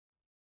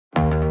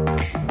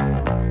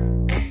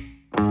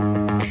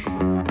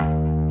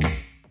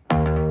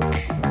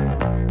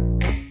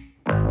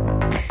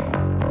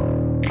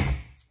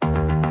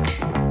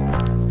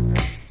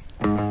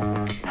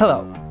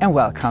Hello and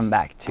welcome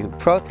back to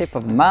Pro Tip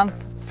of the Month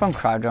from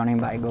Crowd Droning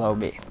by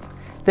Globee,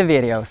 the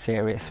video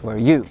series where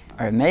you,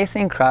 our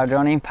amazing crowd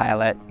droning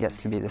pilot,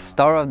 gets to be the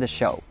star of the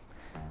show.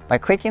 By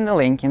clicking the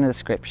link in the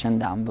description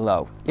down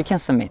below, you can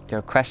submit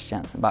your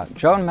questions about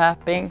drone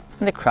mapping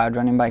and the Crowd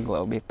Droning by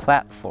Globee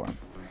platform.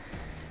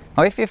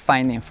 Now, if you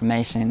find the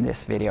information in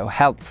this video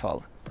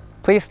helpful,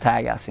 please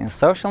tag us in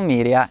social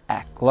media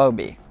at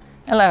Globee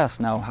and let us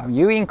know how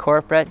you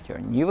incorporate your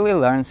newly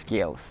learned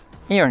skills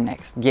in your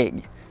next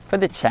gig for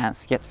the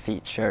chance to get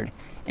featured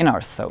in our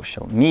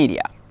social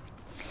media.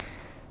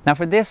 Now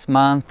for this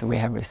month we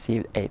have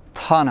received a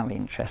ton of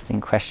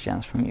interesting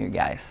questions from you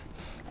guys,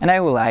 and I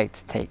would like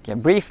to take a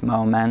brief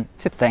moment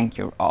to thank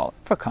you all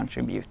for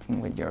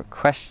contributing with your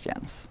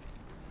questions.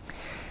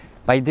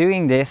 By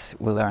doing this,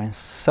 we learn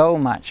so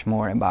much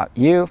more about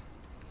you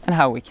and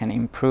how we can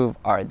improve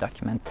our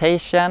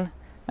documentation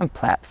and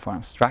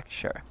platform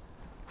structure.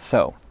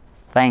 So,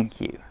 thank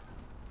you.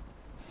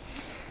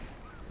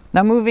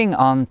 Now moving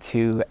on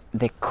to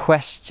the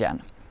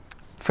question.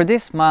 For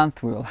this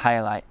month we will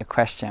highlight a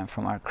question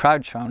from our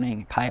crowd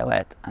droning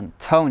pilot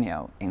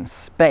Antonio in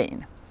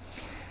Spain.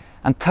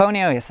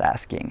 Antonio is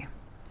asking,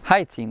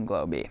 "Hi Team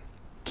Globee,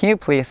 can you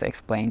please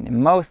explain the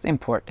most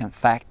important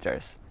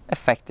factors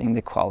affecting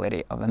the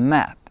quality of a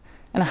map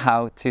and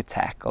how to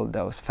tackle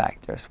those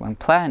factors when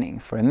planning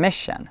for a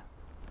mission?"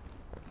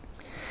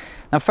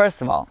 Now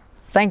first of all,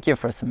 thank you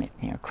for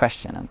submitting your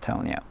question,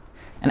 Antonio,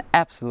 and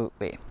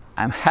absolutely,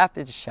 I'm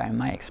happy to share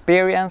my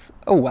experience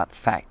of what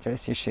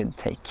factors you should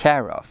take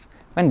care of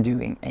when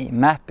doing a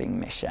mapping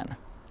mission.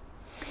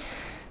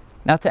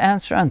 Now to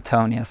answer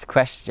Antonio's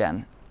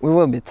question, we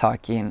will be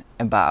talking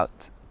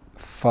about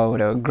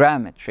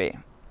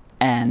photogrammetry,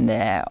 and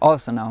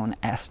also known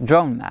as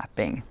drone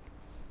mapping,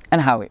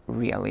 and how it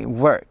really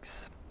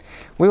works.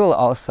 We will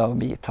also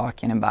be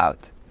talking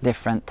about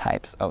different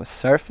types of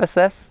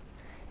surfaces,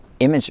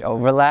 image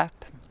overlap,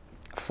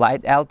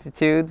 flight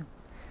altitude,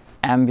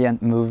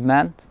 ambient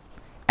movement,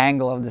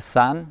 angle of the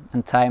sun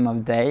and time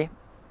of day,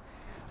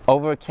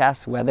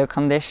 overcast weather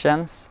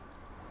conditions,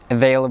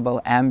 available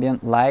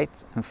ambient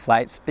light and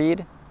flight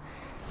speed,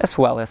 as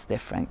well as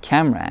different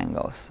camera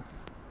angles.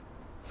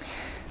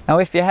 Now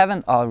if you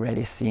haven't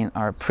already seen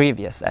our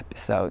previous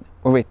episode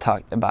where we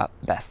talked about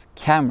best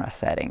camera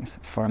settings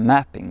for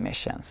mapping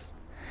missions,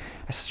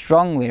 I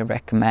strongly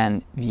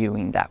recommend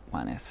viewing that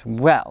one as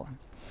well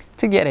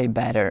to get a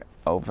better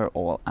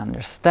overall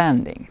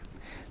understanding.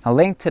 A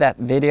link to that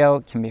video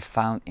can be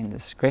found in the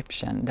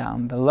description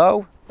down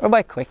below or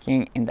by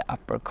clicking in the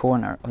upper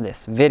corner of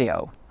this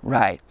video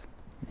right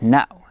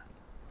now.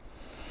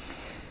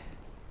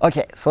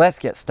 Okay, so let's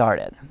get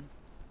started.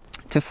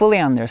 To fully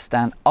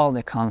understand all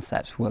the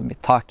concepts we'll be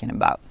talking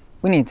about,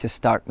 we need to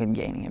start with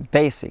gaining a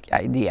basic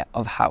idea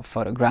of how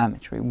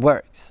photogrammetry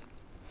works.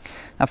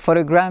 Now,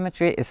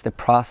 photogrammetry is the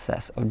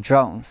process of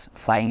drones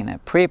flying in a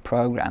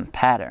pre-programmed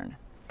pattern,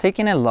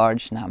 taking a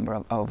large number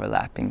of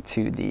overlapping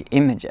 2D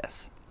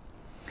images.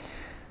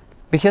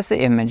 Because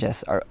the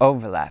images are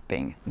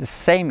overlapping, the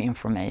same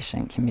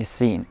information can be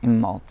seen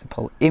in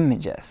multiple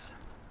images.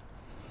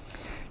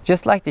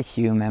 Just like the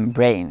human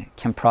brain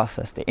can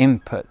process the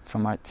input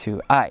from our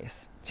two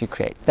eyes to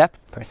create depth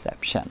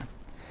perception,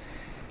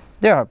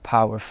 there are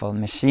powerful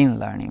machine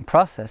learning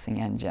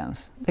processing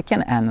engines that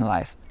can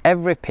analyze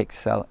every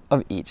pixel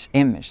of each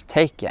image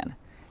taken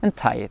and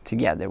tie it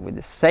together with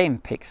the same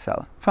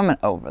pixel from an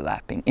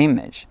overlapping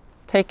image,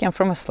 taken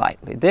from a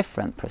slightly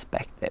different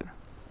perspective.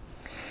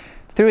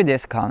 Through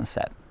this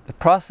concept, the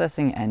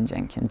processing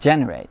engine can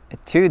generate a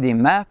 2D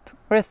map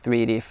or a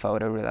 3D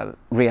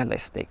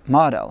photorealistic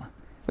model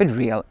with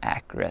real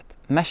accurate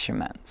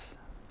measurements.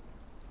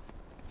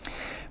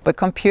 But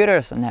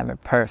computers are never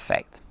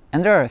perfect,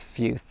 and there are a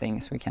few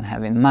things we can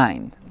have in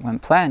mind when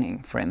planning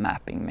for a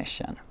mapping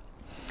mission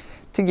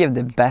to give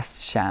the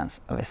best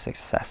chance of a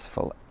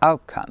successful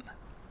outcome.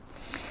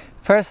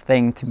 First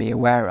thing to be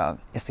aware of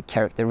is the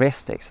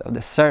characteristics of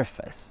the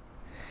surface.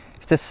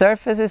 If the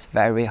surface is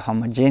very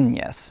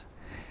homogeneous,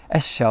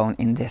 as shown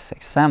in this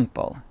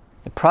example,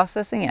 the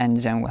processing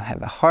engine will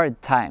have a hard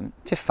time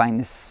to find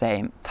the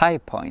same tie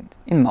point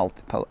in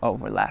multiple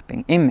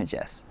overlapping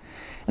images,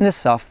 and the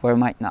software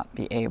might not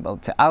be able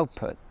to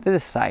output the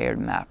desired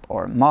map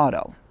or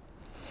model.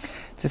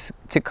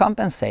 To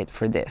compensate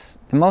for this,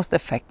 the most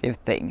effective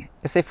thing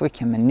is if we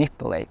can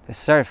manipulate the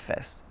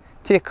surface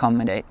to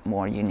accommodate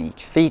more unique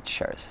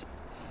features.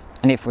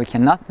 And if we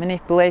cannot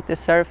manipulate the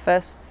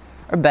surface,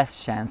 our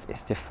best chance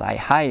is to fly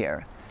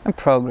higher and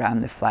program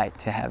the flight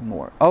to have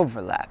more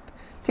overlap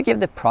to give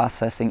the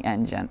processing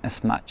engine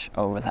as much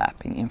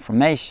overlapping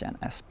information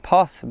as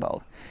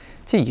possible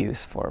to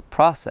use for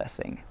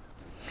processing.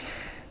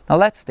 Now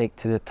let's stick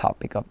to the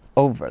topic of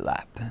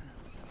overlap.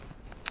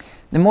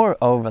 The more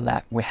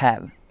overlap we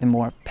have, the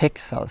more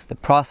pixels the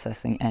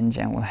processing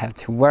engine will have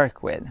to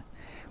work with,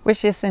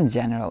 which is in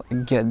general a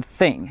good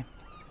thing.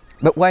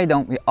 But why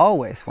don't we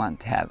always want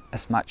to have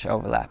as much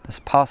overlap as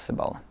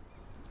possible?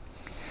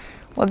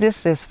 Well,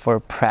 this is for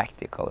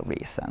practical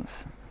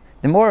reasons.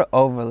 The more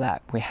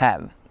overlap we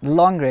have, the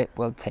longer it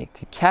will take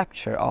to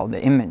capture all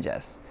the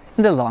images,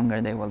 and the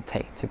longer they will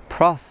take to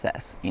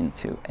process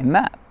into a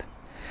map.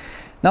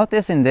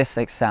 Notice in this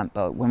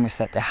example, when we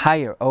set a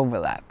higher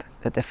overlap,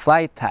 that the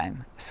flight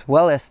time as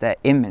well as the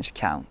image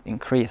count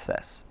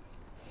increases.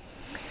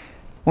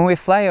 When we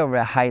fly over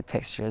a high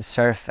textured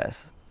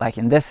surface, like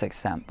in this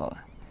example,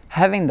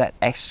 having that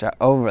extra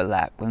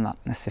overlap will not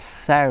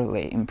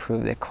necessarily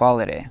improve the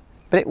quality,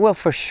 but it will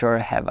for sure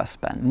have us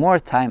spend more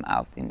time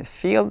out in the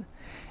field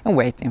and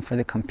waiting for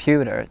the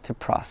computer to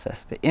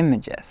process the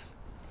images.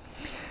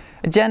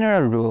 A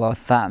general rule of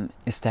thumb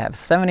is to have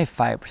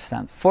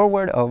 75%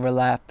 forward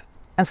overlap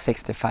and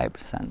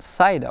 65%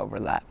 side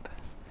overlap.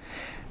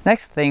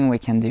 Next thing we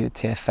can do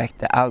to affect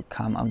the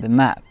outcome of the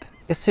map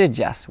is to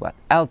adjust what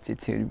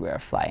altitude we are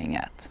flying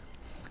at.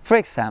 For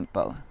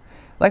example,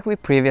 like we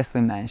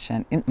previously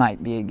mentioned, it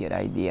might be a good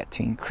idea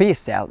to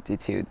increase the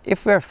altitude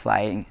if we are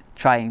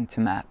trying to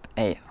map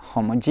a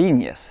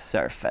homogeneous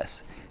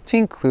surface to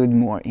include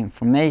more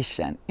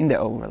information in the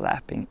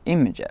overlapping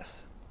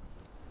images.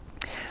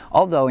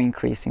 Although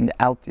increasing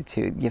the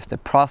altitude gives the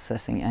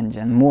processing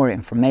engine more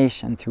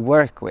information to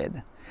work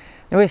with,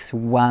 there is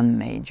one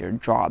major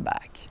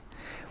drawback.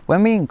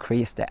 When we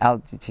increase the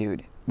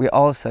altitude, we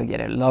also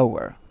get a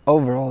lower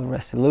overall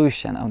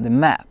resolution of the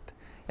map,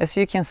 as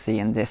you can see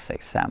in this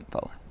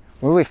example,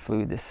 where we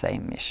flew the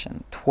same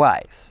mission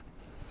twice,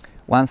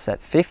 once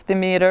at 50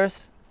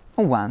 meters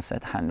and once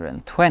at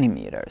 120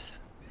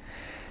 meters.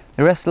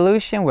 The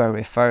resolution we're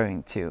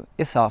referring to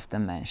is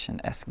often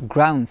mentioned as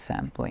ground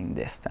sampling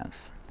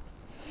distance.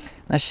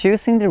 Now,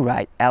 choosing the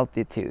right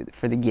altitude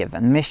for the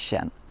given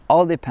mission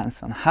all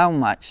depends on how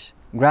much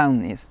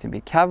ground needs to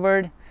be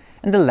covered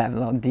and the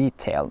level of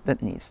detail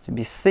that needs to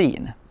be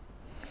seen.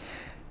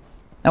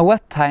 Now,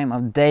 what time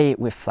of day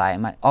we fly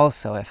might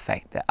also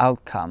affect the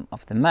outcome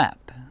of the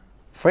map.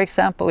 For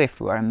example,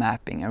 if we are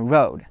mapping a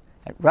road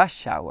at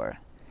rush hour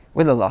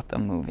with a lot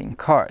of moving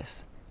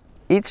cars,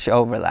 each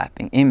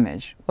overlapping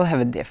image will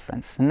have a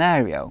different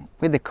scenario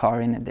with the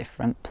car in a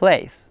different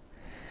place,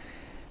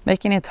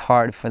 making it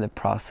hard for the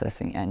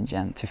processing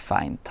engine to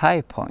find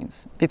tie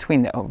points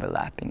between the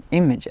overlapping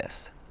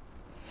images.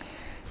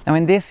 Now,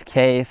 in this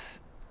case,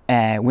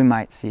 we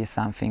might see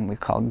something we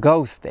call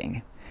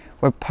ghosting,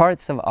 where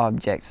parts of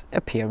objects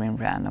appear in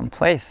random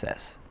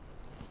places.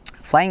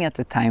 Flying at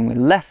a time with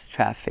less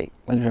traffic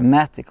will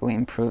dramatically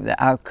improve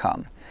the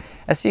outcome,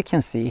 as you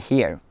can see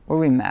here, where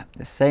we map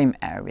the same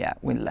area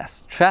with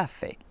less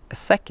traffic a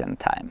second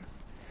time.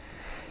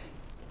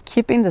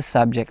 Keeping the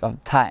subject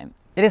of time,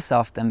 it is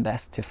often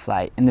best to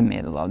fly in the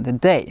middle of the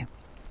day.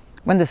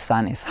 When the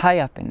sun is high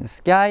up in the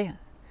sky,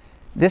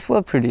 this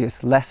will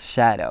produce less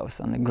shadows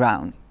on the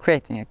ground,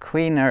 creating a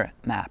cleaner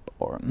map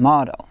or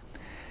model.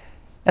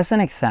 As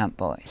an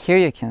example, here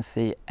you can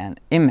see an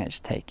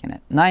image taken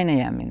at 9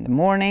 AM in the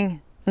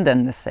morning and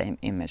then the same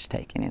image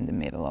taken in the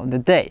middle of the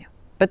day.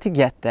 But to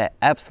get the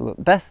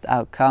absolute best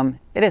outcome,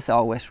 it is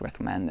always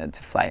recommended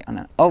to fly on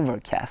an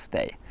overcast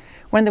day,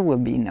 when there will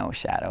be no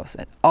shadows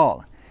at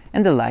all,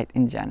 and the light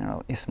in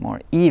general is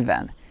more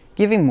even,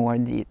 giving more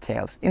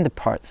details in the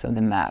parts of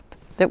the map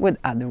that would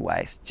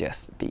otherwise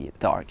just be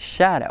dark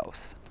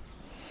shadows.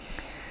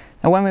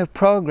 Now, when we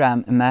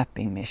program a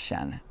mapping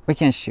mission, we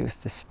can choose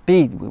the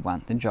speed we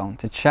want the drone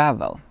to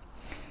travel.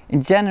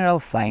 In general,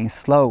 flying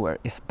slower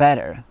is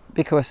better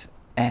because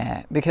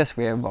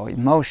we avoid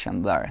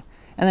motion blur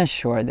and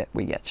ensure that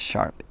we get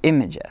sharp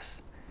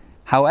images.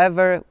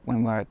 However,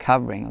 when we are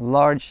covering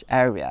large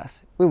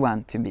areas, we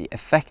want to be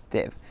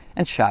effective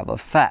and travel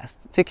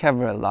fast to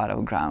cover a lot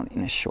of ground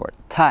in a short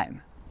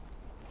time.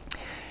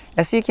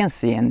 As you can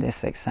see in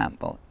this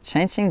example,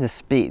 changing the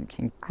speed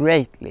can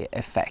greatly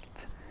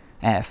affect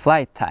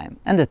flight time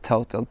and the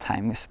total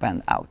time we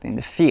spend out in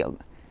the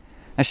field.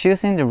 Now,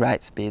 choosing the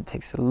right speed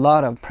takes a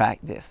lot of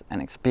practice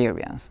and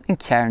experience, and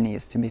care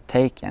needs to be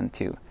taken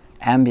to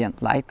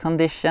ambient light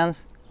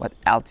conditions, what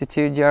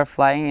altitude you are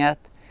flying at,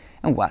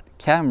 and what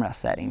camera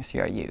settings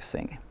you are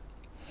using.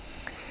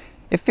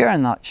 If you are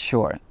not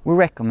sure, we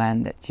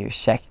recommend that you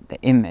check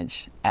the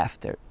image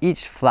after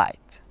each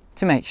flight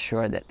to make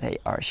sure that they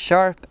are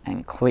sharp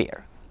and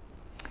clear.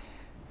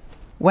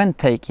 When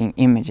taking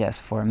images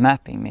for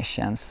mapping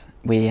missions,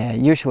 we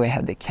usually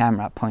have the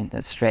camera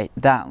pointed straight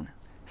down.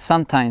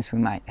 Sometimes we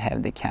might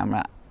have the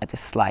camera at a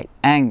slight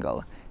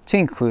angle to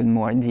include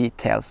more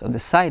details of the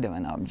side of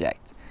an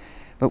object.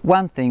 But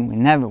one thing we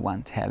never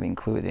want to have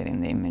included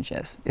in the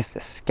images is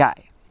the sky.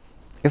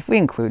 If we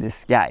include the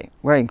sky,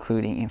 we're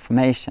including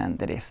information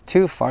that is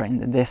too far in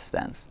the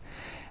distance,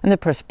 and the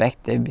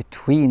perspective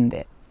between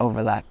the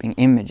overlapping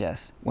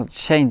images will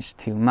change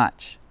too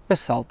much,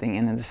 resulting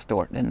in a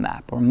distorted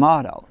map or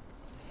model.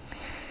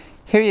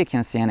 Here you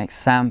can see an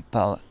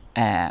example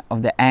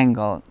of the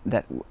angle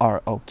that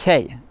are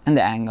okay and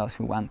the angles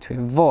we want to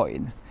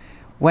avoid.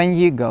 When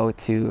you go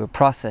to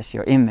process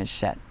your image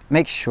set,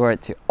 make sure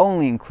to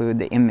only include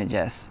the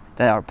images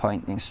that are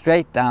pointing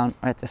straight down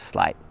or at a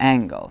slight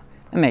angle,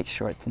 and make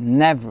sure to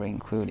never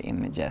include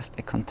images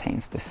that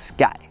contains the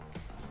sky.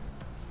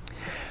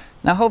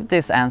 Now, I hope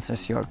this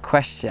answers your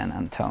question,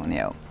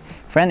 Antonio.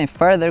 For any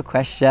further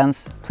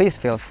questions, please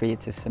feel free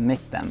to submit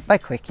them by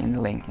clicking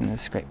the link in the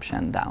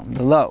description down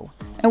below,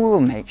 and we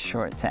will make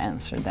sure to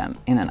answer them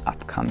in an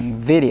upcoming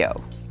video.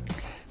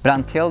 But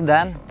until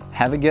then,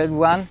 have a good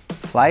one,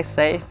 fly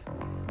safe,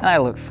 and I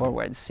look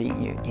forward to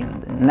seeing you in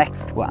the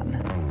next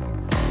one.